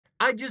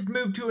I just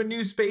moved to a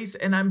new space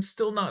and I'm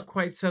still not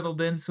quite settled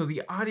in, so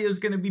the audio is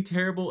going to be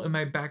terrible and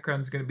my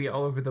background is going to be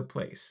all over the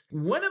place.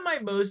 One of my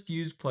most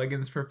used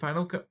plugins for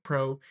Final Cut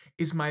Pro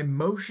is my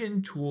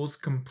Motion Tools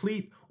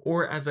Complete,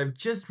 or as I've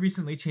just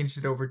recently changed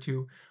it over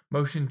to,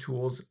 Motion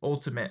Tools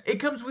Ultimate. It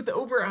comes with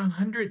over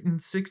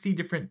 160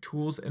 different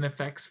tools and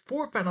effects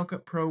for Final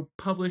Cut Pro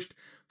published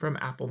from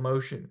Apple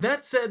Motion.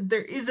 That said,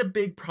 there is a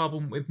big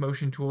problem with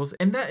Motion Tools,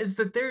 and that is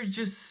that there's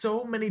just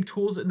so many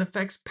tools and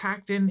effects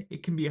packed in,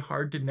 it can be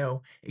hard to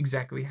know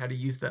exactly how to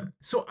use them.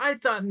 So I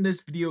thought in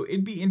this video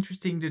it'd be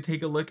interesting to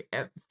take a look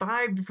at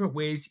 5 different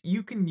ways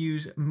you can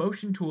use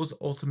Motion Tools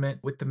Ultimate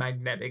with the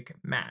magnetic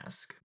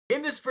mask.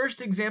 In this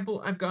first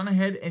example, I've gone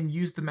ahead and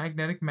used the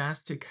magnetic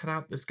mask to cut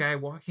out this guy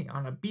walking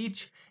on a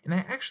beach, and I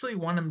actually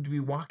want him to be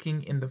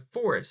walking in the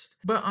forest.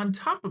 But on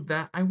top of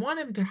that, I want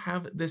him to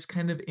have this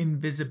kind of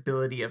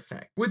invisibility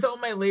effect. With all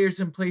my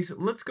layers in place,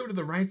 let's go to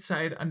the right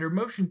side under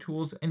Motion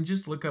Tools and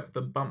just look up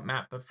the bump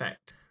map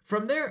effect.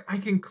 From there, I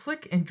can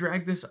click and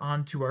drag this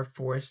onto our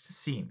forest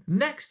scene.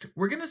 Next,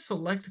 we're going to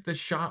select the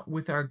shot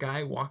with our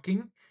guy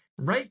walking,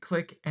 right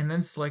click, and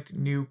then select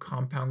new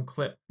compound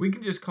clip. We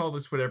can just call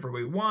this whatever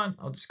we want.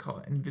 I'll just call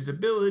it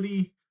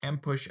invisibility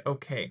and push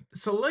OK.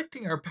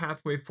 Selecting our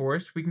pathway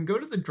forest, we can go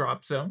to the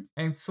drop zone,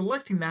 and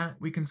selecting that,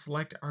 we can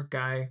select our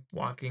guy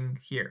walking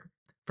here.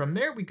 From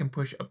there, we can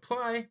push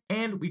apply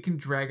and we can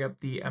drag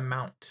up the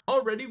amount.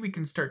 Already we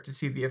can start to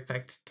see the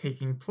effect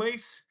taking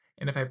place.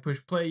 And if I push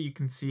play, you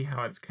can see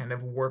how it's kind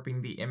of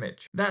warping the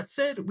image. That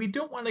said, we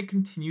don't want to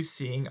continue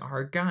seeing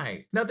our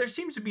guy. Now there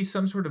seems to be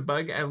some sort of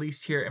bug, at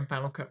least here in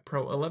Final Cut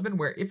Pro 11,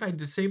 where if I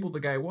disable the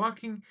guy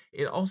walking,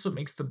 it also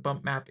makes the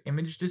bump map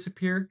image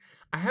disappear.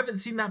 I haven't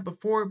seen that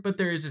before, but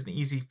there is an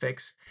easy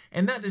fix,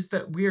 and that is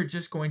that we are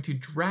just going to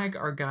drag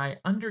our guy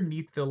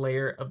underneath the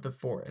layer of the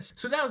forest.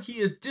 So now he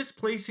is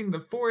displacing the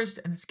forest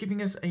and it's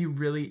giving us a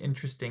really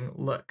interesting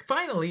look.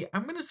 Finally,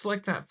 I'm going to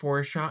select that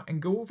forest shot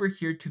and go over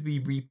here to the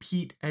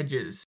repeat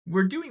edges.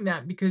 We're doing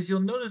that because you'll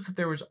notice that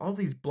there was all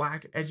these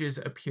black edges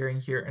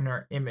appearing here in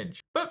our image.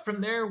 But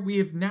from there, we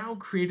have now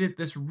created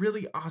this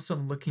really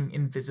awesome looking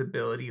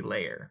invisibility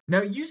layer.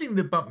 Now using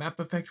the bump map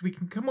effect, we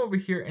can come over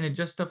here and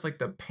adjust stuff like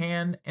the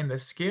pan and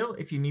the scale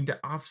if you need to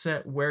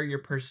offset where your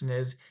person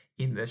is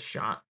in this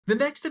shot. The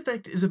next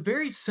effect is a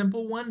very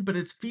simple one, but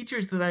it's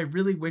features that I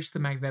really wish the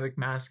magnetic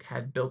mask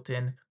had built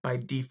in by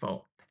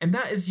default. And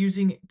that is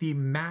using the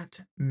matte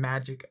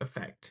magic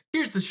effect.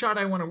 Here's the shot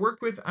I want to work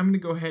with. I'm going to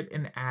go ahead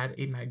and add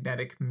a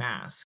magnetic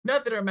mask. Now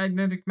that our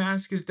magnetic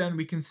mask is done,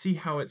 we can see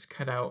how it's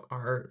cut out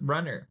our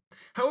runner.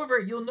 However,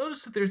 you'll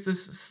notice that there's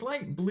this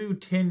slight blue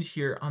tinge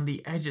here on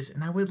the edges,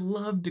 and I would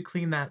love to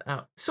clean that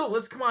up. So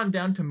let's come on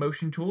down to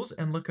Motion Tools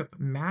and look up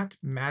Matte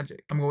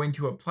Magic. I'm going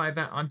to apply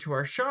that onto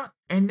our shot,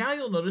 and now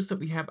you'll notice that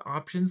we have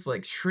options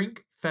like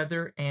Shrink,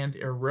 Feather, and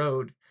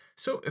Erode.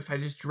 So if I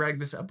just drag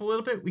this up a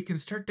little bit, we can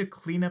start to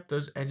clean up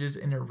those edges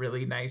in a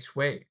really nice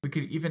way. We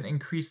could even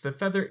increase the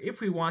feather if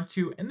we want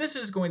to, and this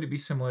is going to be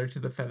similar to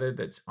the feather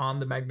that's on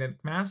the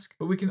magnetic mask,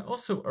 but we can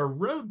also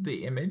erode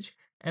the image,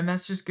 and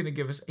that's just going to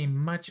give us a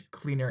much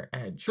cleaner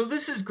edge. So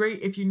this is great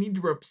if you need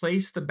to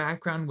replace the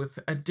background with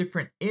a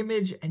different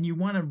image and you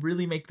want to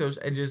really make those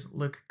edges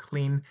look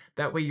clean.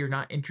 That way you're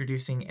not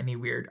introducing any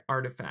weird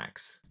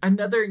artifacts.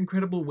 Another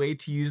incredible way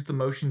to use the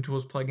Motion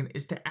Tools plugin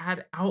is to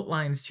add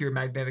outlines to your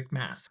magnetic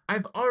mask.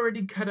 I've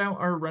already cut out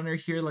our runner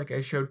here like I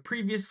showed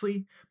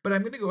previously, but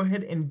I'm going to go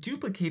ahead and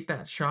duplicate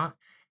that shot.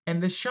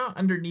 And the shot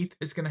underneath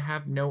is going to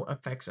have no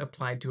effects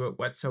applied to it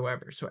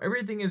whatsoever. So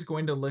everything is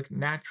going to look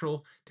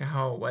natural to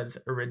how it was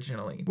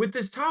originally. With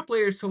this top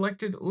layer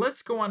selected,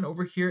 let's go on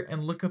over here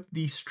and look up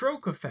the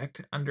stroke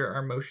effect under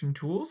our Motion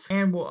Tools,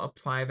 and we'll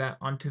apply that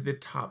onto the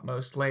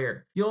topmost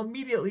layer. You'll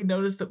immediately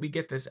notice that we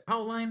get this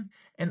outline,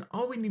 and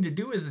all we need to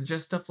do is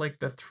adjust stuff like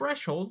the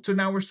threshold. So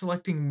now we're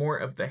selecting more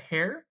of the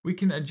hair. We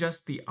can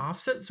adjust the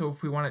offset, so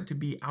if we want it to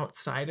be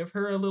outside of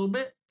her a little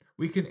bit,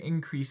 we can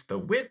increase the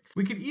width.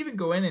 We could even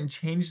go in and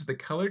change the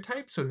color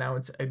type, so now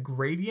it's a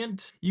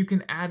gradient. You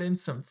can add in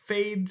some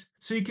fade,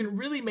 so you can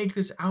really make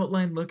this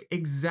outline look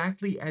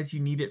exactly as you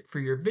need it for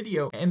your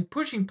video. And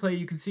pushing play,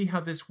 you can see how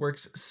this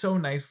works so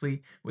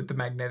nicely with the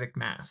magnetic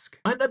mask.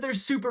 Another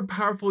super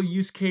powerful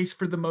use case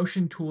for the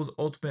Motion Tools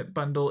Ultimate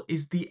Bundle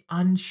is the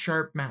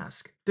Unsharp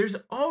Mask. There's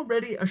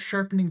already a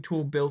sharpening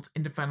tool built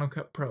into Final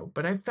Cut Pro,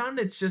 but I found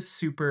it's just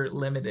super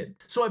limited.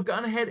 So I've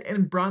gone ahead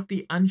and brought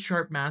the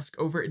Unsharp Mask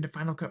over into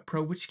Final Cut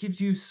Pro, which gives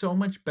you so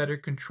much better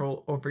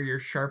control over your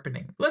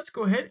sharpening. Let's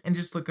go ahead and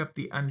just look up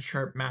the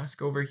Unsharp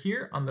Mask over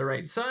here on the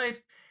right side,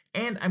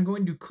 and I'm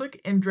going to click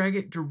and drag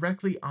it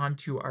directly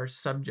onto our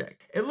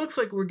subject. It looks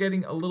like we're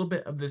getting a little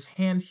bit of this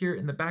hand here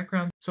in the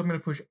background, so I'm going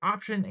to push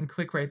Option and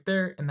click right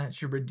there, and that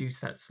should reduce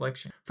that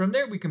selection. From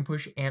there, we can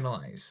push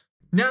Analyze.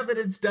 Now that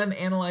it's done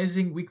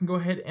analyzing, we can go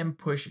ahead and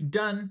push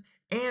Done.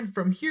 And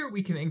from here,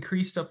 we can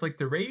increase stuff like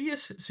the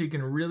radius, so you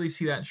can really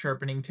see that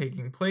sharpening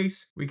taking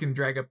place. We can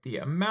drag up the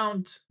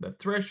amount, the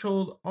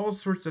threshold, all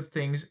sorts of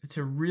things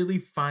to really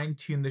fine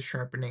tune the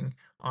sharpening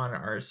on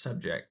our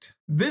subject.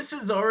 This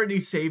has already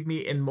saved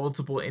me in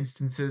multiple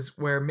instances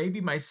where maybe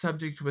my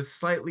subject was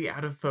slightly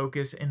out of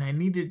focus and I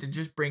needed to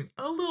just bring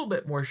a little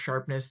bit more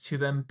sharpness to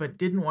them, but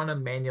didn't want to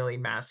manually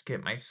mask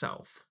it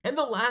myself. And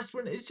the last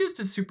one is just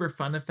a super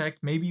fun effect.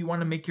 Maybe you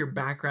want to make your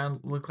background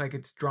look like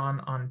it's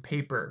drawn on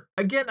paper.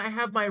 Again, I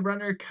have my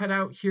runner cut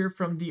out here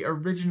from the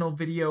original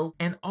video,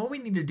 and all we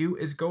need to do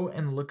is go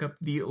and look up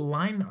the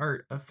line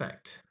art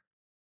effect.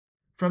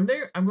 From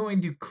there, I'm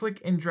going to click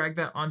and drag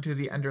that onto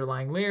the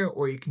underlying layer,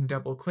 or you can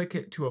double click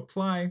it to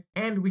apply,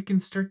 and we can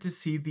start to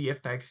see the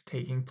effect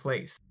taking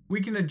place.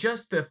 We can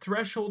adjust the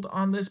threshold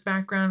on this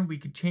background, we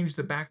could change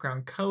the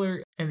background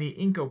color and the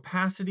ink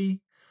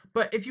opacity.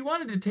 But if you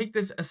wanted to take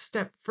this a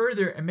step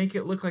further and make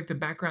it look like the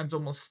background's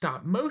almost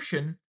stop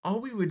motion, all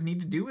we would need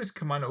to do is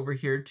come on over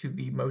here to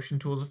the motion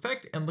tools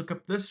effect and look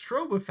up the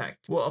strobe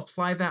effect. We'll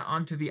apply that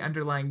onto the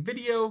underlying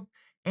video,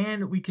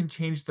 and we can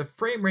change the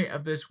frame rate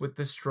of this with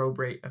the strobe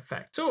rate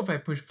effect. So if I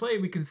push play,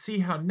 we can see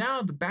how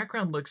now the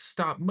background looks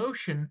stop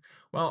motion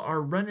while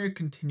our runner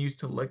continues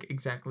to look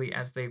exactly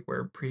as they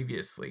were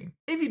previously.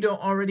 If you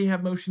don't already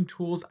have motion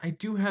tools, I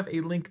do have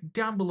a link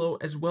down below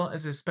as well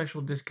as a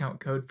special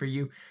discount code for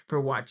you for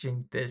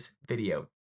watching this video.